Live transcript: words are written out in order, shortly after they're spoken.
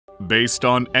Based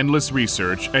on endless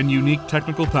research and unique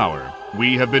technical power,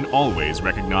 we have been always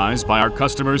recognized by our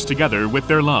customers together with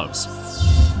their loves.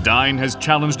 Dine has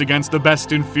challenged against the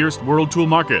best in fierce world tool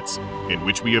markets, in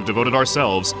which we have devoted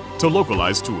ourselves to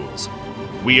localized tools.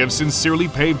 We have sincerely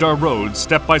paved our road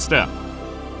step by step.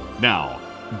 Now,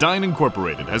 Dine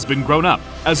Incorporated has been grown up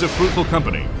as a fruitful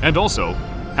company and also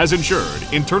has ensured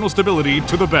internal stability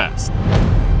to the best.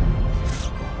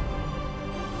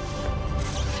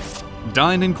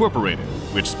 Dine Incorporated,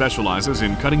 which specializes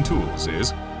in cutting tools,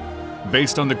 is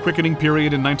based on the quickening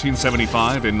period in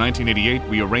 1975 and 1988.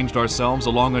 We arranged ourselves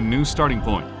along a new starting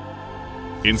point.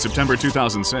 In September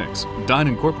 2006, Dine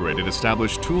Incorporated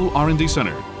established Tool R&D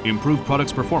Center, improved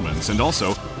products performance, and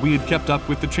also we had kept up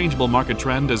with the changeable market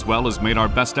trend as well as made our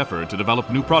best effort to develop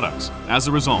new products. As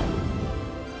a result,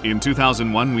 in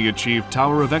 2001 we achieved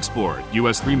Tower of Export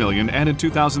US 3 million, and in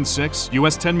 2006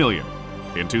 US 10 million.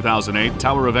 In 2008,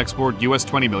 Tower of Export US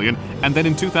 20 million, and then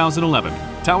in 2011,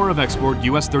 Tower of Export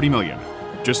US 30 million.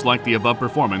 Just like the above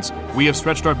performance, we have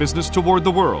stretched our business toward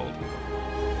the world.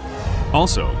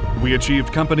 Also, we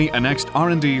achieved Company Annexed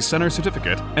R&D Center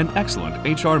Certificate and Excellent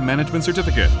HR Management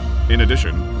Certificate. In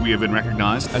addition, we have been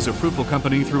recognized as a fruitful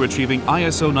company through achieving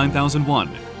ISO 9001,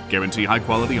 guarantee high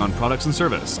quality on products and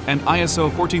service, and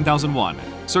ISO 14001,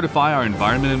 certify our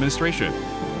environment administration.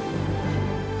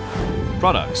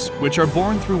 Products, which are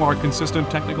born through our consistent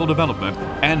technical development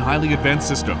and highly advanced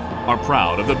system, are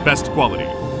proud of the best quality.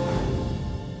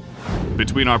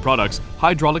 Between our products,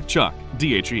 hydraulic chuck,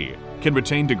 DHE, can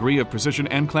retain degree of precision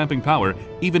and clamping power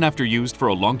even after used for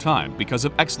a long time because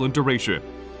of excellent duration.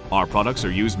 Our products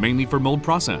are used mainly for mold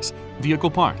process,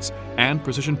 vehicle parts, and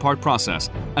precision part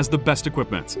process as the best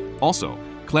equipments. Also,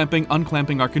 clamping,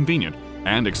 unclamping are convenient,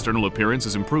 and external appearance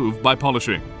is improved by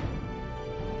polishing.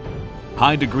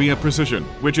 High degree of precision,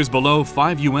 which is below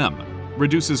 5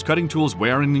 reduces cutting tools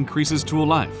wear and increases tool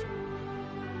life.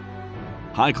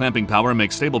 High clamping power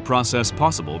makes stable process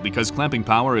possible because clamping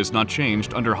power is not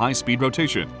changed under high-speed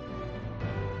rotation.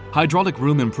 Hydraulic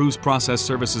room improves process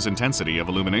services intensity of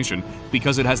illumination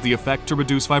because it has the effect to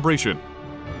reduce vibration.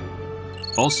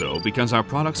 Also, because our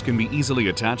products can be easily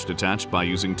attached by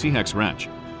using T-hex wrench,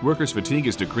 workers' fatigue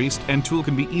is decreased and tool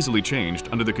can be easily changed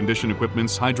under the condition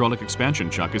equipment's hydraulic expansion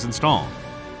chuck is installed.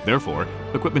 Therefore,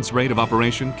 equipment's rate of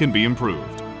operation can be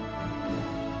improved.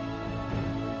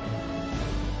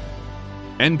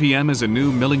 NPM is a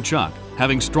new milling chuck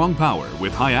having strong power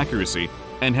with high accuracy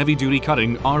and heavy-duty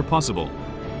cutting are possible.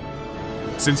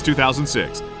 Since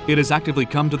 2006, it has actively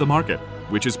come to the market,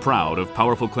 which is proud of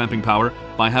powerful clamping power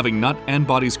by having nut and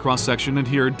body's cross-section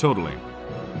adhered totally.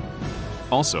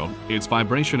 Also, its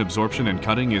vibration absorption and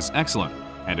cutting is excellent,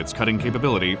 and its cutting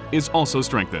capability is also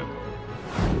strengthened.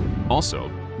 Also,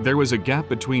 there was a gap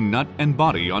between nut and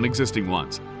body on existing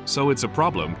ones, so it's a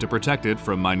problem to protect it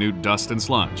from minute dust and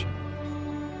sludge.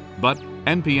 But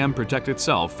NPM protects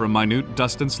itself from minute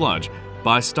dust and sludge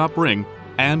by stop ring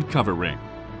and cover ring.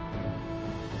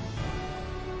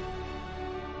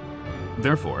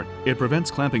 Therefore, it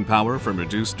prevents clamping power from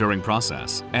reduced during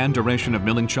process, and duration of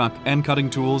milling chuck and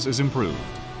cutting tools is improved.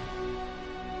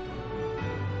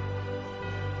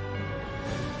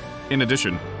 In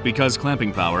addition, because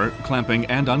clamping power, clamping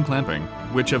and unclamping,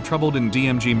 which have troubled in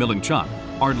DMG milling chuck,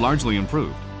 are largely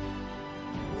improved.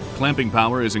 Clamping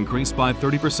power is increased by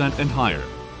 30% and higher,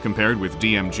 compared with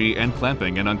DMG, and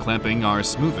clamping and unclamping are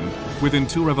smoothened within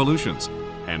 2 revolutions,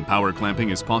 and power clamping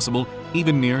is possible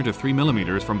even near to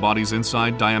 3 from body's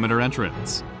inside diameter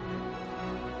entrance.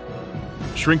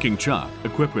 Shrinking chuck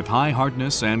equipped with high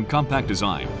hardness and compact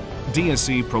design,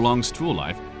 DSC prolongs tool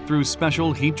life through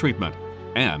special heat treatment,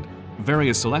 and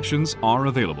various selections are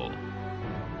available.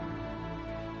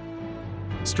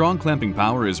 Strong clamping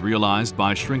power is realized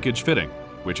by shrinkage fitting,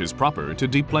 which is proper to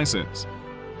deep places.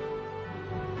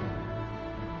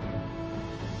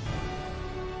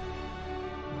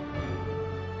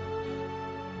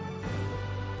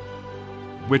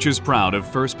 Which is proud of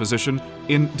first position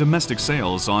in domestic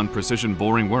sales on precision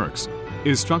boring works,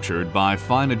 is structured by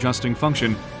fine adjusting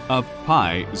function of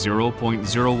pi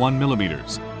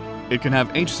 0.01 It can have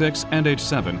H6 and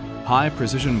H7 high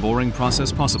precision boring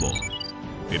process possible.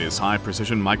 It is high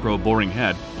precision micro boring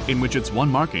head in which its one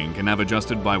marking can have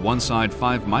adjusted by one side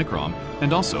 5 micron,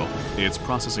 and also its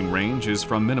processing range is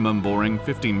from minimum boring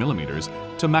 15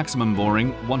 to maximum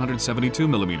boring 172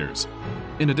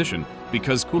 In addition,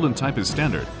 because coolant type is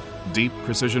standard, deep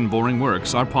precision boring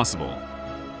works are possible.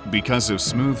 Because of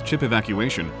smooth chip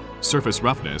evacuation, surface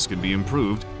roughness can be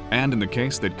improved, and in the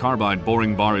case that carbide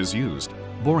boring bar is used,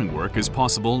 boring work is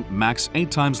possible max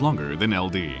 8 times longer than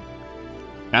LD.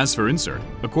 As for insert,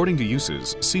 according to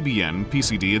uses, CBN,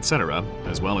 PCD, etc.,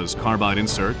 as well as carbide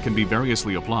insert can be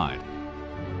variously applied.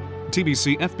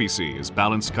 TBC FBC is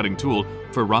balanced cutting tool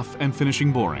for rough and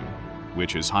finishing boring,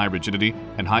 which is high rigidity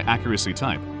and high accuracy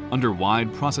type under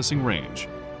wide processing range.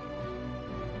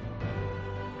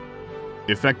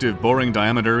 Effective boring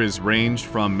diameter is ranged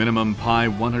from minimum pi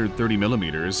 130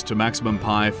 mm to maximum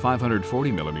pi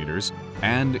 540 mm,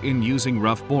 and in using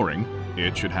rough boring,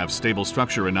 it should have stable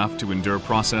structure enough to endure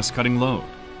process cutting load.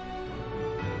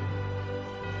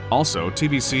 Also,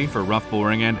 TBC for rough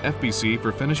boring and FBC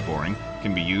for finish boring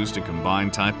can be used in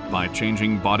combined type by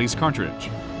changing body's cartridge.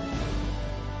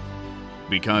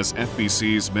 Because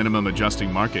FBC's minimum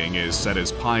adjusting marking is set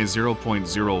as pi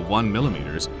 0.01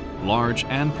 mm, large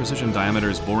and precision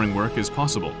diameters boring work is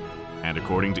possible, and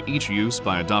according to each use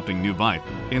by adopting new bite,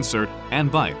 insert,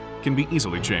 and bite can be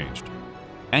easily changed.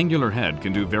 Angular head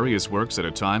can do various works at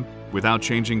a time without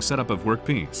changing setup of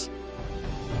workpiece.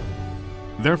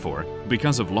 Therefore,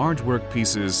 because of large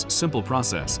workpieces' simple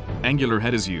process, angular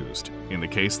head is used, in the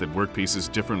case that workpiece is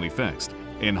differently fixed,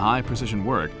 in high precision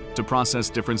work to process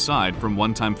different side from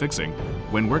one-time fixing,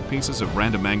 when workpieces of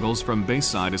random angles from base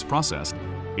side is processed,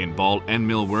 in ball end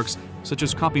mill works such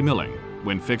as copy milling,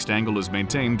 when fixed angle is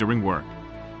maintained during work.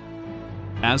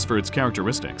 As for its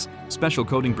characteristics, special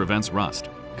coating prevents rust,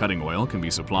 cutting oil can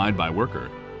be supplied by worker,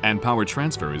 and power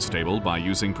transfer is stable by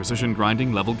using precision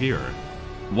grinding level gear.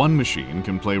 One machine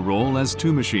can play role as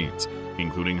two machines,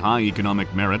 including high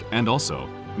economic merit, and also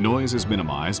noise is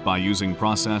minimized by using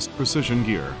processed precision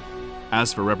gear.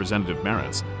 As for representative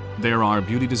merits, there are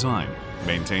beauty design,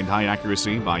 maintained high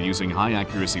accuracy by using high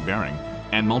accuracy bearing,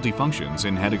 and multifunctions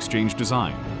in head exchange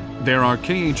design. There are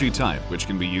KAG type, which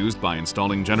can be used by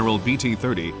installing general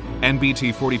BT30 and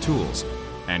BT40 tools,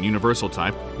 and universal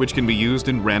type, which can be used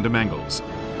in random angles.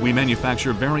 We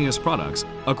manufacture various products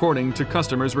according to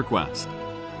customers' request.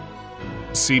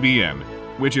 CBN,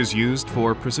 which is used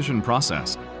for precision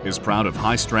process, is proud of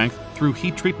high strength through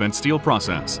heat treatment steel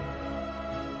process.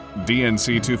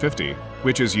 DNC 250,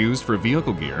 which is used for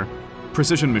vehicle gear,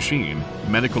 precision machine,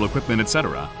 medical equipment,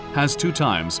 etc., has 2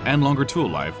 times and longer tool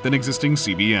life than existing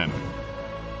CBN.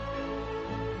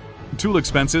 Tool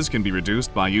expenses can be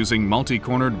reduced by using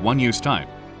multi-cornered one-use type.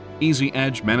 Easy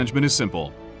edge management is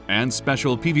simple, and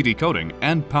special PVD coating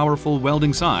and powerful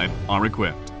welding side are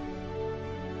equipped.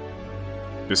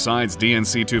 Besides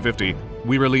DNC 250,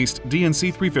 we released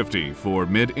DNC 350 for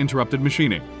mid-interrupted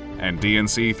machining and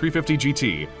DNC 350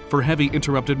 GT for heavy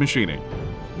interrupted machining.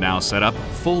 Now set up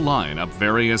full line of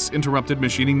various interrupted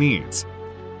machining needs.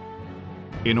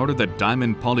 In order that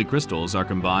diamond polycrystals are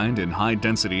combined in high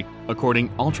density according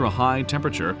ultra-high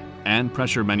temperature and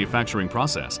pressure manufacturing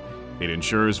process, it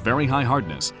ensures very high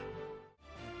hardness.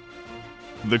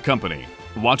 The company,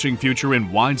 watching future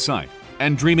in wide sight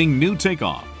and dreaming new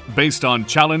takeoff based on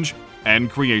challenge and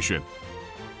creation.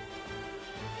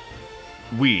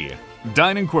 We,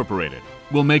 Dine Incorporated,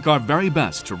 will make our very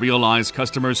best to realize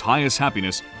customers' highest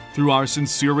happiness through our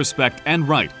sincere respect and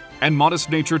right and modest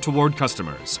nature toward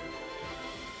customers.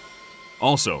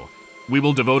 Also, we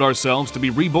will devote ourselves to be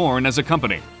reborn as a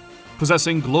company,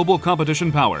 possessing global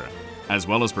competition power, as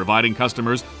well as providing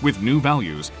customers with new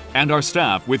values and our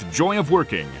staff with joy of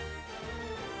working.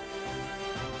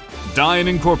 Dine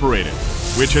Incorporated,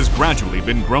 which has gradually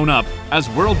been grown up as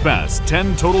world best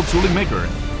 10 total tooling maker,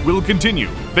 will continue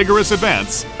vigorous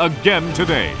advance again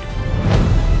today.